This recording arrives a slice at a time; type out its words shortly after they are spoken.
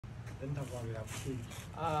đến tham quan địa đạo Củ Chi.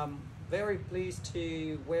 Very pleased to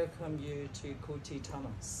welcome you to Củ Chi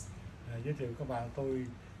Tunnels. Giới thiệu các bạn, tôi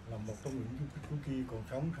là một trong những du kích Củ Chi còn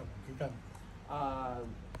sống sau cuộc chiến tranh.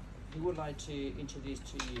 We would like to introduce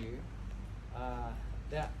to you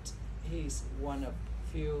that he's one of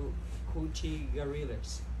few Củ Chi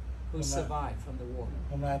guerrillas who survived from the war.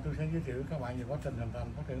 Hôm nay tôi sẽ giới thiệu các bạn về quá trình hình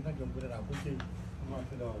thành phát triển tác dụng của địa đạo Củ Chi.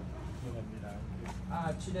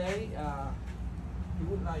 Today, we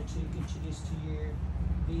would like to introduce to you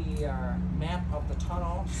the map of the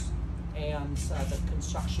tunnels and the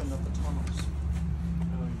construction of the tunnels.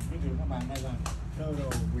 Giới thiệu các bạn, đây là sơ đồ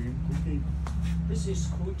huyện Củ Chi. This is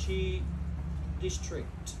Củ Chi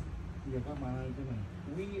district. Bây giờ các bạn ơi, thế này.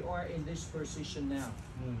 We are in this position now.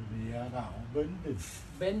 Địa đạo Bến Đình.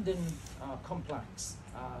 Bendin complex.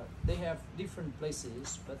 They have different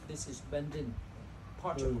places, but this is Bendin,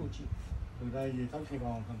 part of Củ Chi. Từ đây về tới Sài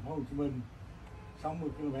Gòn, thành phố Hồ Chí Minh, 60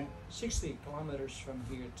 km. 60 kilometers from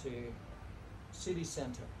here to city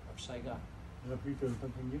center of Saigon. Là phi trường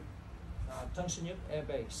Tân Sơn Nhất. Tân Sơn Nhất Air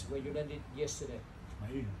Base, where you landed yesterday.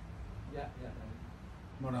 Mỹ. Yeah.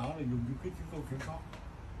 Màu đỏ là dùng du kích chúng tôi kiểm soát.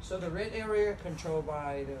 So the red area controlled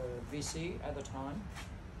by the VC at the time.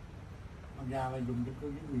 Màu vàng là dùng cho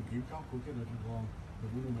những quyền kiểm soát của cái đội Sài Gòn,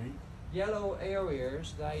 đội quân Mỹ. Yellow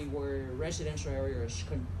areas, they were residential areas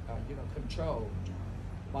controlled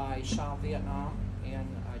by South Vietnam and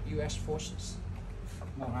U.S. forces.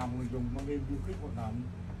 Màu hồng là dùng ban đêm du kích hoạt động,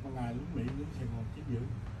 ban ngày lính Mỹ lính Sài Gòn chiếm giữ.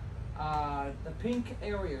 The pink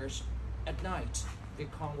areas at night,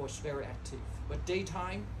 Vietcong was very active, but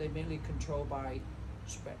daytime they mainly controlled by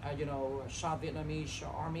South Vietnamese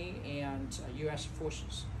Army and U.S.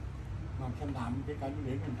 forces. Màu xanh đậm cái cảnh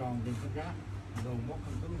biển hình tròn trên cái gác, đồn bốc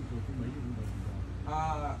căn cứ của Mỹ dùng đồn.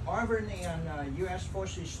 Army and U.S.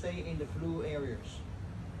 forces stay in the blue areas.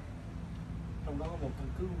 Trong đó có một căn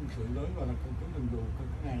cứ quân sự lớn gọi là căn cứ Đường Dù, căn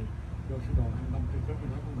cứ này do sư đoàn 25 trên cấp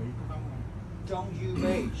đó của Mỹ trú đóng này. Trong U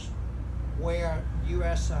Base, where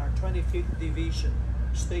U.S. 25th Division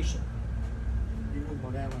station. Những quân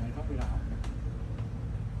màu đen là hệ thống địa đạo.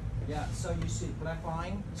 Yeah, so you see black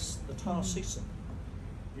line, the tunnel system.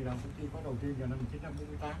 Địa đạo Củ Chi có đầu tiên vào năm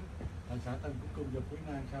 1948 tại xã Tân Phú Trung và Quý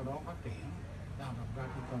Nam, sau đó phát triển đào rộng ra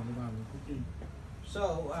trên toàn địa bàn của Củ Chi. So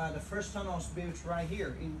the first tunnels built right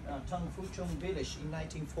here in Tân Phú Trung village in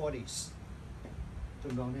 1940s.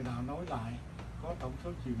 Trường đoạn địa đạo nối lại có tổng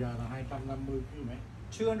số chiều dài là 250 km.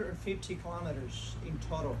 250 kilometers in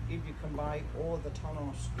total if you combine all the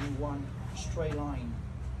tunnels in one straight line.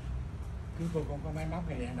 Chúng tôi còn có máy móc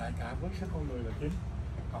hiện đại cả với sức con người là chính,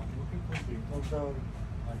 cộng với cái phương tiện thô sơ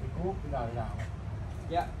và cái cuốc của địa đạo.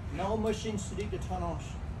 Yeah, no machines to dig the tunnels.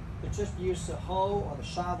 They just use the hoe or the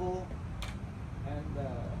shovel and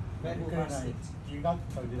bamboo baskets. Chuyển đất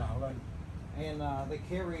từ địa đạo lên. And they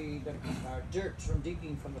carry the dirt from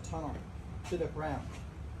digging from the tunnel to the ground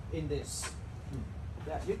in this.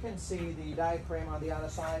 Yeah, you can see the diagram on the other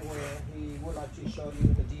side where he would like to show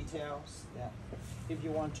you the details. Yeah. If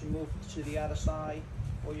you want to move to the other side,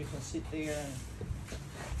 or you can sit there and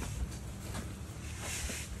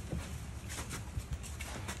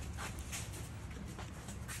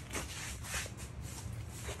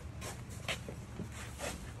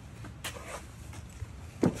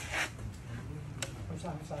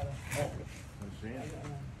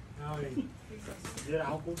Địa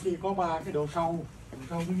đạo Củ Chi có 3 cái độ sâu. Độ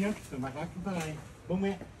sâu thứ nhất từ mặt đất chúng ta đây 4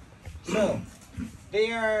 mét. So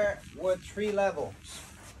there were 3 levels.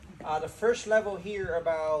 The first level here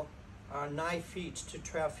about 9 feet to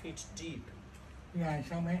 12 feet deep. Thứ hai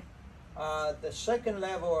 6 mét. The second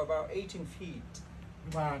level about 18 feet.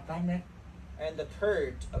 Thứ ba 8 mét. And the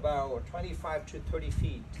third about 25 to 30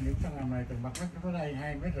 feet. Những căn hầm này từ mặt đất tới đây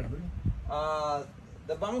 2 mét rưỡi.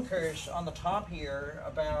 The bunkers on the top here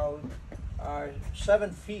about 7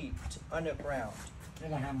 feet underground. Đây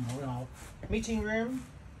là hầm hội họp. Meeting room.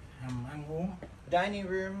 Hầm ăn uống. Dining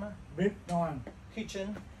room. Bếp nấu ăn.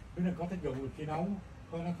 Kitchen. Bếp này có tác dụng là khi nấu,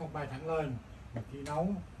 có nó không bay thẳng lên, mà khi nấu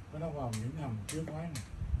nó vào những hầm chứa khói này.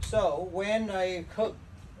 So when I cooked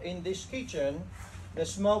in this kitchen, the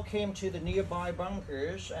smoke came to the nearby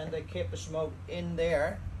bunkers, and they kept the smoke in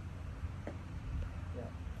there.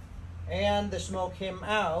 And the smoke came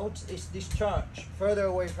out, is discharged further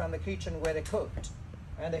away from the kitchen where they cooked.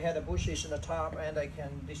 And they had the bushes in the top, and they can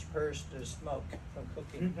disperse the smoke from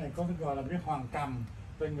cooking. Bếp này có cái gọi là bếp Hoàng Cầm,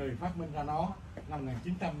 tên người phát minh ra nó năm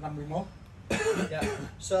 1951. Yeah.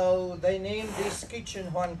 So they named this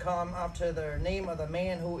kitchen Hoan Kam after the name of the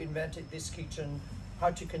man who invented this kitchen,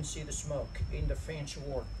 how to conceal the smoke in the French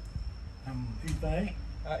war. Hầm y tế.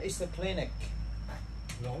 It's the clinic.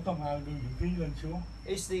 Lỗ thông hơi đưa dưỡng khí lên xuống.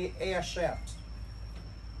 It's the air shaft.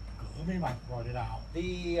 Cửa bí mật vào địa đạo,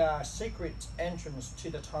 the secret entrance to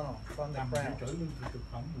the tunnel from the nằm dự ground. trữ lương thực, thực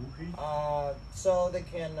phẩm, vũ khí. So they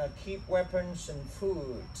can keep weapons and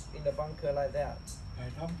food in the bunker like that. Hệ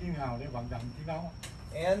thống chiến hào để vận động chiến đấu,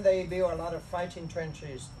 And they build a lot of fighting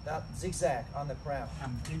trenches that zigzag on the ground.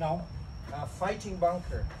 hầm chiến đấu, Fighting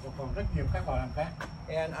bunker và còn rất nhiều các loại hầm khác.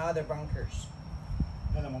 and other bunkers.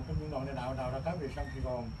 Đây là một trong những đoạn địa đạo đào ra tới về sông Sài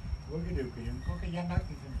Gòn với cái điều kiện có cái dáng đất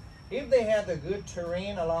như thế này. If they have the good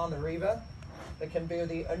terrain along the river, they can build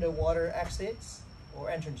the underwater exits or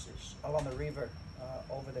entrances along the river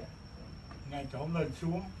over there. Ngay chỗ lên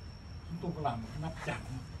xuống, chúng tôi có làm một cái nắp chặn.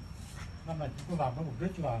 Năm này chúng tôi làm với mục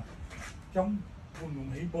đích là chống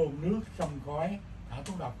quân Mỹ bơm nước, xông khói, thả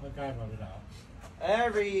thuốc độc hơi cay vào địa đạo.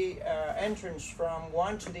 Every entrance from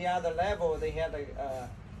one to the other level, they had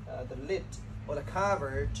the lid or the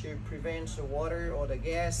cover to prevent the water or the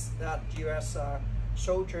gas that U.S.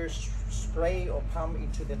 Soldiers spray or pump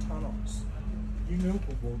into the tunnels. Giếng nước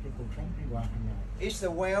phục vụ cho cuộc sống sinh hoạt hàng ngày. It's the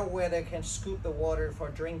well where they can scoop the water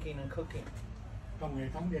for drinking and cooking. Trong hệ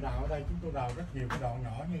thống địa đạo ở đây chúng tôi đào rất nhiều cái đoạn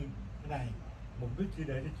nhỏ như thế này, mục đích chỉ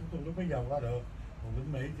để cho chúng tôi lúc bây giờ qua được. Còn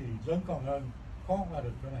lính Mỹ thì lớn còn hơn, khó qua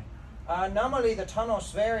được chỗ này. Normally the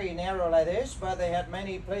tunnels very narrow like this, but they had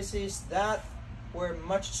many places that were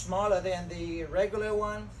much smaller than the regular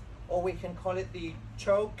one, or we can call it the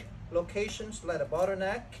choke locations, like a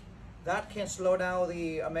bottleneck, that can slow down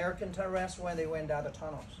the American terrorists when they went down the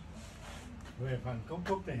tunnels. Về phần cấu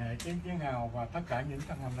trúc thì hệ chiến chiến hào và tất cả những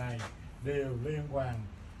căn hầm này đều liên quan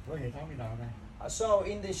với hệ thống địa đạo này. So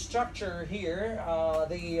in the structure here,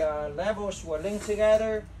 the levels were linked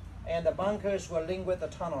together, and the bunkers were linked with the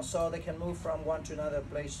tunnel, so they can move from one to another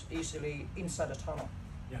place easily inside the tunnel.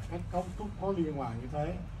 Và các cấu trúc có liên quan như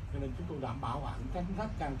thế, cho nên chúng tôi đảm bảo ẩn tránh rất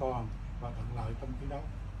an toàn và thuận lợi trong chiến đấu.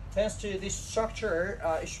 Thanks to this structure,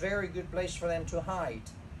 it's very good place for them to hide,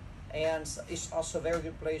 and it's also a very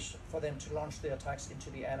good place for them to launch their attacks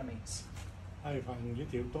into the enemies. Đây phần giới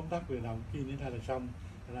thiệu tóm tắt về đầu kia đến đây là xong.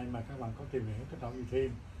 Ở đây mà các bạn có tìm hiểu cái đoạn gì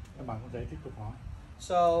thêm, các bạn có thể tiếp tục hỏi.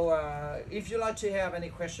 So, if you like to have any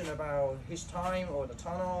question about his time or the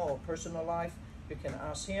tunnel or personal life, you can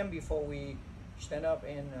ask him before we stand up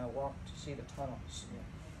and walk to see the tunnels.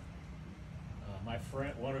 My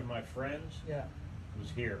friend, one of my friends, Yeah,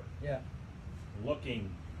 was here yeah, looking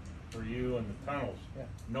for you in the tunnels. Yeah.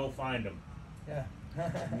 No find them.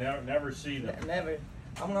 yeah. Never see them. Never.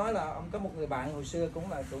 Ông nói là ông có một người bạn hồi xưa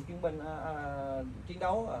cũng là cựu chiến binh chiến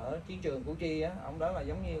đấu ở chiến trường Củ Chi á, ông đó là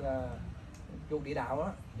giống như là chuột địa đạo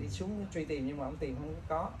á, đi xuống truy tìm nhưng mà ông tìm không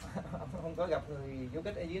có, ông không có gặp người du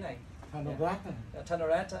kích ở dưới này. Thanorat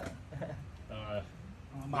Thanorat á.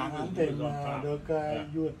 bạn ảnh tìm được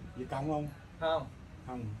vua Vietcong không? Không.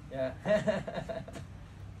 Không. Yeah.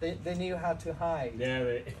 They knew how to hide.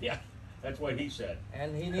 Yeah, that's what he said.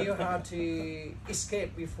 And he knew how to escape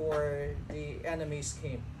before the enemies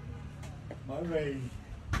came. Bởi vì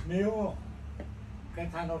nếu cái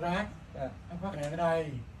Thanorat nó phát hiện ở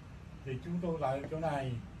đây thì chúng tôi lại chỗ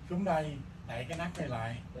này xuống đây đẩy cái nắp này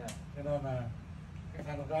lại, cho nên là cái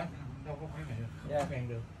Thanorat đâu có phát hiện được, không phát hiện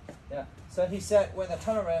được. Yeah. So he said when the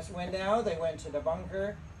terrorists went down, they went to the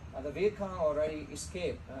bunker. The Vietcong already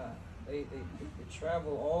escaped. They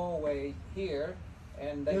travel all the way here,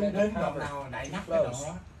 and they had to cover to close.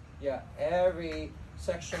 Yeah, every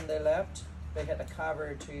section they left, they had to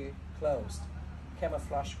cover to close,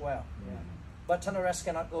 camouflage well. Yeah. But terrorists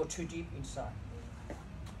cannot go too deep inside.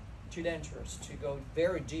 Too dangerous to go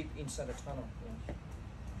very deep inside the tunnel. Yeah.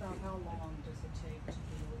 About how long does it take to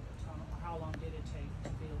build a tunnel? Or how long did it take to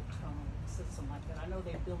build a tunnel system like that? I know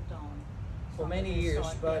they built on For many years,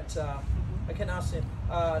 but I can ask him.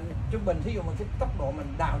 Trung bình thí dụ mình cái tốc độ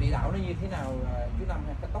mình đào địa đạo nó như thế nào chú Năm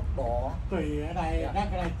ha? Cái tốc độ Tùy ở đây, đất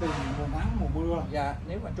ở đây tùy mùa nắng mùa mưa. Dạ,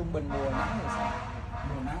 nếu mà trung bình mùa nắng thì sao?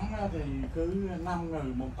 Mùa nắng thì cứ 5 người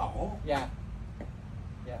một tổ. Dạ.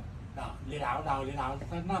 Dạ. Địa đạo đào địa đạo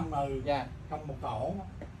tới 5 người trong một tổ.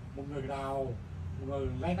 Một người đào, một người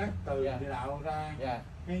lấy đất từ địa đạo ra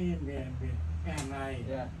cái hầm này.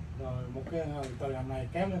 Rồi một cái người từ hầm này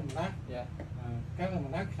kéo lên một đất, kéo lên một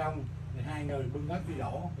đất xong thì 2 người bưng đất đi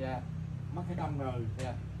đổ, mất cái 5 người.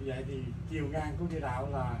 Như vậy thì chiều ngang của địa đạo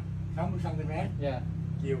là 60 cm,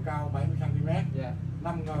 chiều cao 70 cm,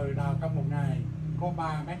 5 người đào trong một ngày có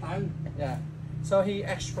 3 mét tới. So he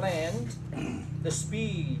explained the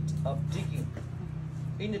speed of digging.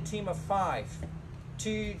 In the team of 5,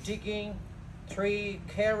 2 digging, 3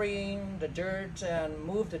 carrying the dirt and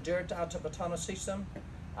move the dirt out of the tunnel system.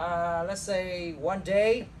 Let's say one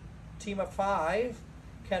day, team of 5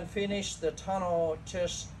 can finish the tunnel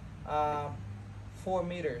just 4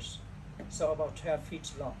 meters, so about 12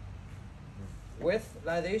 feet long. Width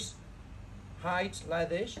like this, height like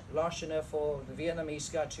this, large enough for the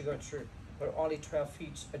Vietnamese guy to go through, but only 12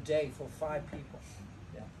 feet a day for 5 people.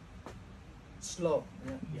 Yeah. Slow.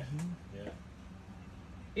 Yeah. Yeah. Yeah.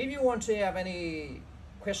 If you want to have any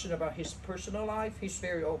question about his personal life, he's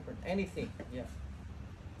very open. Anything. Yeah.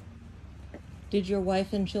 Did your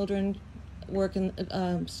wife and children work in,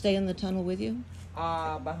 stay in the tunnel with you?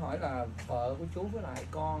 Bạn hỏi là vợ của chú với lại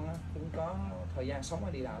con á, cũng có thời gian sống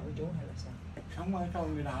ở địa đạo với chú hay là sao? Sống ở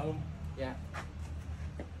trong địa đạo luôn. Dạ.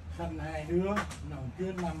 Sanh 2 đứa, đầu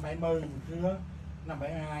kia năm 70, một đứa năm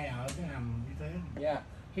 72 ở cái hầm y tế. Yeah.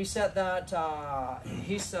 He said that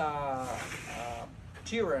his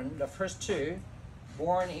children, the first two,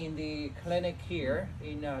 born in the clinic here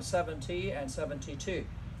in 70 and 72.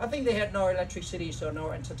 I think they had no electricity, so no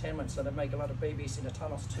entertainment, so they make a lot of babies in the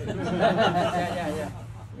tunnels too.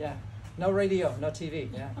 Yeah. No radio, no TV.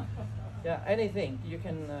 Yeah. Anything you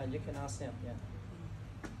can ask them. Yeah.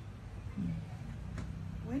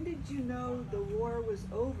 When did you know the war was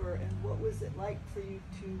over, and what was it like for you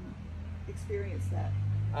to experience that?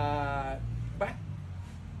 Bác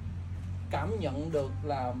cảm nhận được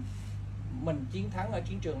là mình chiến thắng ở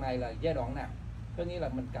chiến trường này là giai đoạn nào? Có nghĩa là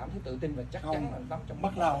mình cảm thấy tự tin và chắc chắn là lắm trong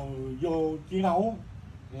bắt đầu vô chiến đấu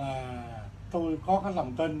là tôi có cái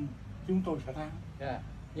lòng tin chúng tôi sẽ thắng. Yeah.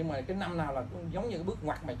 Nhưng mà cái năm nào là giống như cái bước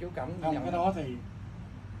ngoặt mà chú cảm Không, nhận cái đó thì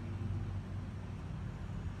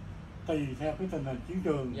tùy theo cái tình hình chiến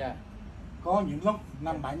trường. Yeah. Có những lúc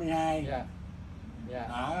năm 72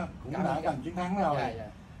 Yeah. cũng đã gần chiến thắng rồi.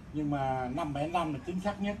 Yeah. Nhưng mà năm 75 là chính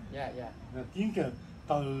xác nhất. Yeah. Là chiến trường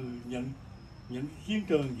từ những chiến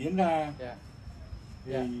trường diễn ra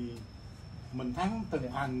thì mình thắng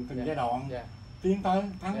từng phần từng giai đoạn, tiến tới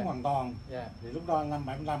thắng hoàn toàn. Thì lúc đó năm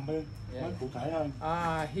 75 mới cụ thể hơn.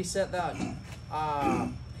 He said that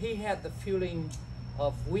he had the feeling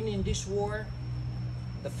of winning this war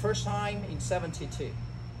the first time in 72.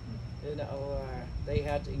 You know, they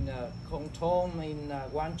had in Kong Thom, in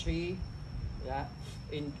Quan Tri,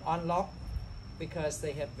 in Unlock, because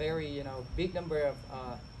they had very big number of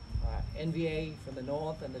NVA from the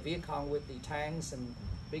north and the Vietcong with the tanks and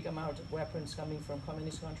big amount of weapons coming from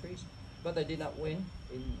communist countries, but they did not win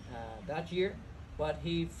in that year. But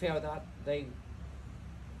he felt that they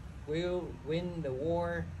will win the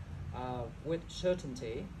war with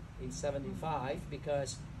certainty in 75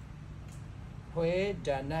 because Hue,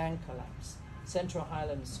 Da Nang collapsed, Central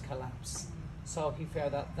Highlands collapsed. So he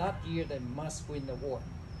felt that that year they must win the war.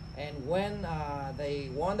 And when they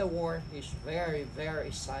won the war, he's very, very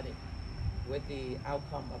excited with the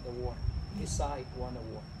outcome of the war. His side won the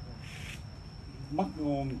war. Bắt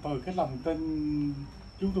nguồn từ cái lòng tin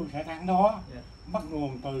chúng tôi sẽ thắng đó. Bắt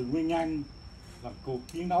nguồn từ nguyên nhân là cuộc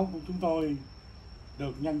chiến đấu của chúng tôi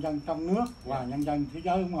được nhân dân trong nước và nhân dân thế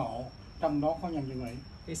giới ủng hộ, trong đó có nhân dân Mỹ.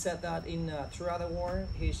 He said that in throughout the war,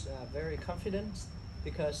 he's very confident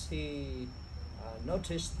because he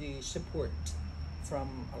noticed the support from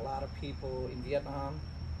a lot of people in Vietnam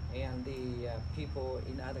and the people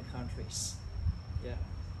in other countries. Yeah.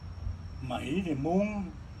 Mỹ thì muốn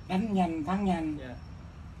đánh nhanh thắng nhanh.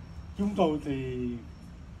 Chúng tôi thì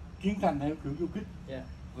chiến tranh theo kiểu du kích,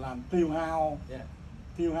 làm tiêu hao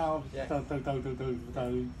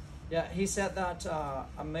từ. Yeah, he said that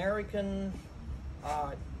American,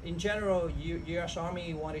 in general, U.S.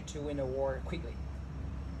 Army wanted to win the war quickly,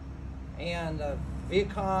 and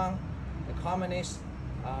Vietcong, the communists,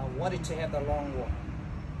 wanted to have the long war.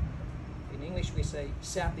 In English, we say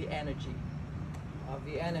sap the energy of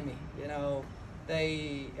the enemy. You know,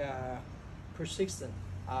 they persistent,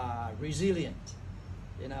 resilient.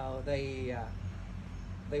 You know, they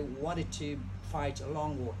wanted to fight a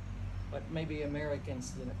long war, but maybe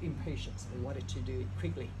Americans, impatient. They wanted to do it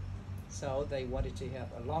quickly, so they wanted to have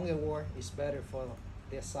a longer war. It's better for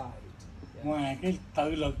their side. Ngoài cái tự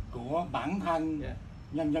lực của bản thân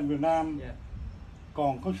nhân dân Việt Nam,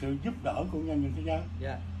 còn có sự giúp đỡ của nhân dân thế giới.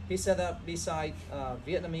 He said that besides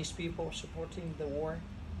Vietnamese people supporting the war,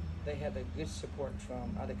 they had a good support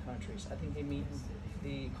from other countries. I think he means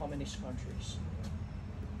the communist countries.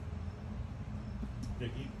 Did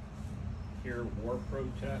you hear war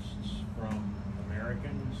protests from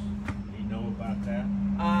Americans? Do you know about that?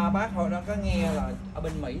 Bác hồi đó có nghe là ở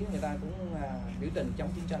bên Mỹ người ta cũng biểu tình chống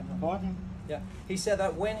chiến tranh không? Có chứ. Yeah. He said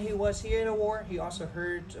that when he was here in the war, he also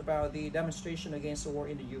heard about the demonstration against the war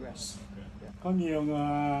in the U.S. Có nhiều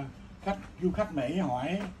du khách Mỹ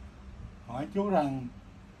hỏi chú rằng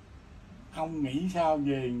ông nghĩ sao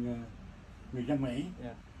về người dân Mỹ.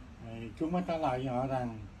 Chú mới trả lời họ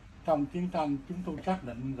rằng trong chiến tranh chúng tôi xác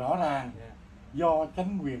định rõ ràng do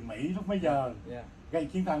chính quyền Mỹ lúc bấy giờ gây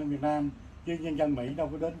chiến tranh ở Việt Nam, chứ nhân dân Mỹ đâu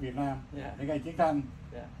có đến Việt Nam để gây chiến tranh.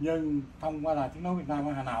 Nhưng thông qua là tiếng nói Việt Nam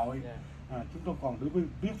ở Hà Nội, chúng tôi còn được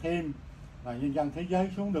biết thêm là nhân dân thế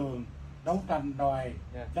giới xuống đường đấu tranh đòi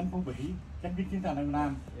chánh phủ Bỉ, chấm dứt chiến tranh ở Việt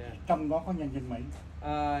Nam, trong đó có nhân dân Mỹ.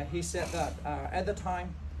 He said that at the time,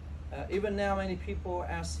 even now many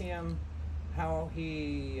people ask him how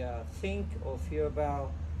he think or feel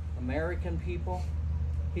about American people.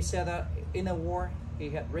 He said that in a war he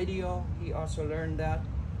had radio. He also learned that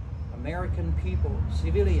American people,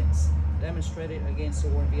 civilians, demonstrated against the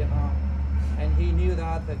war in Vietnam, and he knew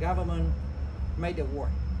that the government made the war,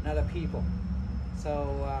 not the people. So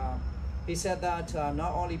he said that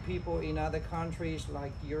not only people in other countries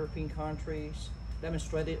like European countries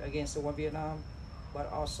demonstrated against the war in Vietnam,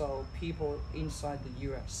 but also people inside the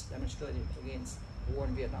U.S. demonstrated against the war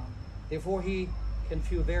in Vietnam. Therefore, he can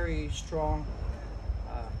feel very strong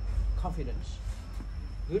confidence,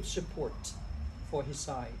 good support for his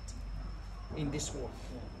side in this war.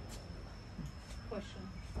 Question.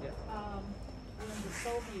 Yeah. When the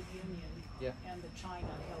Soviet Union and the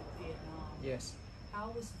China helped Vietnam, Yes. how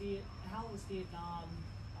was Vietnam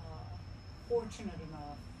fortunate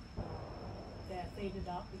enough that they did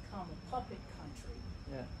not become a puppet country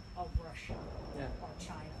of Russia or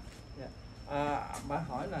China? Bà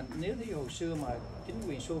hỏi là nếu ví dụ hồi xưa mà chính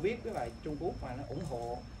quyền Xô Viết với lại Trung Quốc mà nó ủng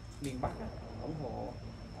hộ miền Bắc á, ủng hộ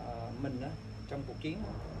mình á, trong cuộc chiến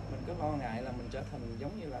á, mình có lo ngại là mình trở thành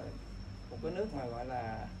giống như là một cái nước mà gọi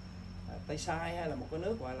là tay sai, hay là một cái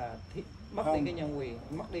nước gọi là mất đi cái nhân quyền,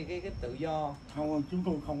 mất đi cái tự do. Không, chúng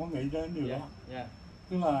tôi không có nghĩ đến điều đó.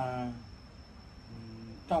 Tức là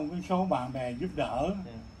trong cái số bạn bè giúp đỡ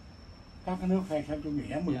các cái nước phe xã chủ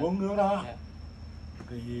nghĩa 14 nước đó,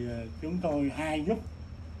 thì chúng tôi ai giúp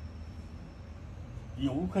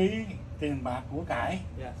vũ khí, tiền bạc, của cải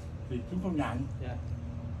thì chúng tôi nhận,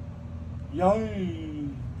 với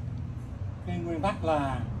cái nguyên tắc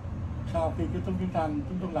là sau khi kết thúc chiến tranh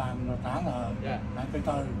chúng tôi làm rồi trả nợ lại từ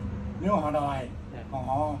từ. Nếu họ đòi còn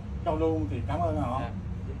họ cho luôn thì cảm ơn họ,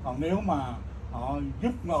 còn nếu mà họ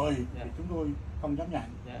giúp người thì chúng tôi không dám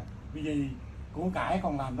nhận, vì của cải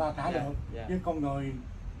còn làm ra trả được, chứ con người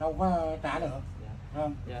đâu có trả được.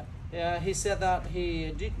 He said that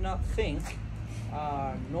he did not think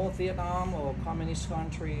North Vietnam or communist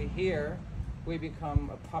country here will become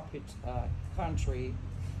a puppet country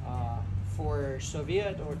for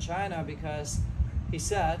Soviet or China, because he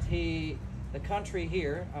said the country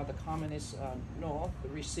here, the communist North,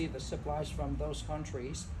 received the supplies from those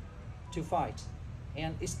countries to fight,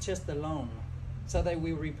 and it's just a loan, so they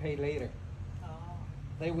will repay later.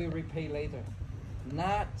 They will repay later,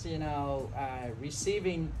 not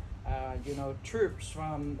receiving troops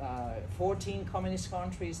from 14 communist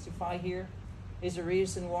countries to fight here. Is the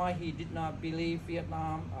reason why he did not believe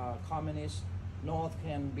Vietnam, communist North,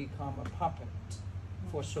 can become a puppet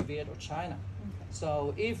for Soviet or China.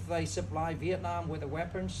 So if they supply Vietnam with the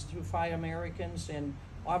weapons to fight Americans and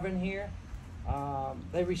Ivan here,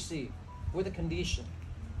 they receive with a condition: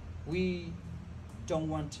 we don't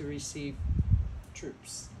want to receive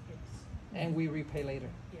troops, and we repay later.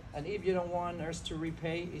 And if you don't want us to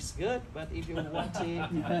repay, it's good. But if you want to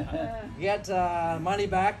get money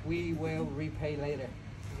back, we will repay later.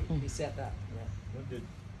 He said that.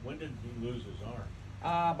 When did he lose his arm?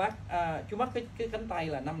 Chú mất cái cánh tay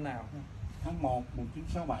là năm nào? Tháng 1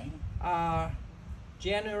 1967.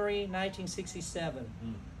 January 1967.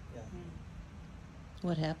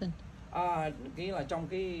 What happened? Nghĩa là trong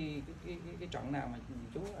cái trận nào mà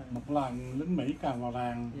chú một lần lính Mỹ cào vào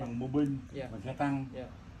làng bằng bộ binh và xe tăng,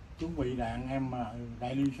 chú bị đạn M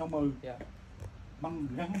đại liên 60 bắn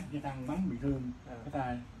gắn xe tăng, bắn bị thương cái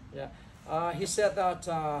tay. He said that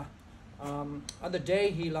on the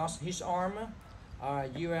day he lost his arm,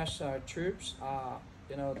 U.S. Troops,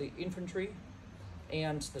 the infantry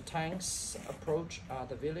and the tanks approached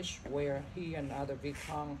the village where he and other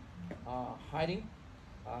Vietcong hiding,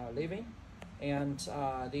 living, and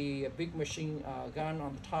the big machine gun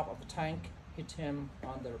on the top of the tank hit him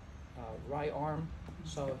on the right arm,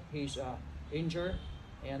 so he's injured,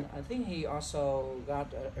 and I think he also got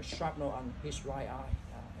a shrapnel on his right eye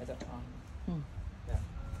at that time.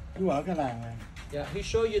 Chú ở cái làng này. He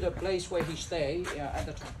showed you the place where he stayed at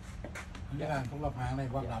the time. Cái làng Công Lập Hạng này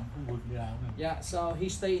hoạt động khu vực địa đạo này. So he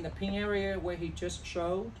stayed in the pink area where he just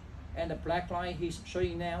showed, and the black line he's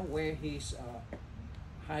showing now where he's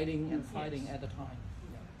hiding and fighting at the time.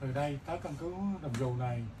 Từ đây tới căn cứ Đồng Dù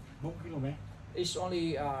này 4 km. It's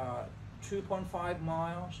only 2.5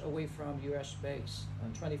 miles away from U.S. base,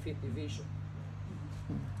 25th Division.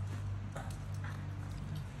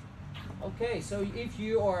 Okay, so if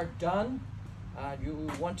you are done, you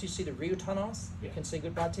want to see the real tunnels, you can say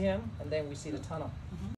goodbye to him, and then we see the tunnel.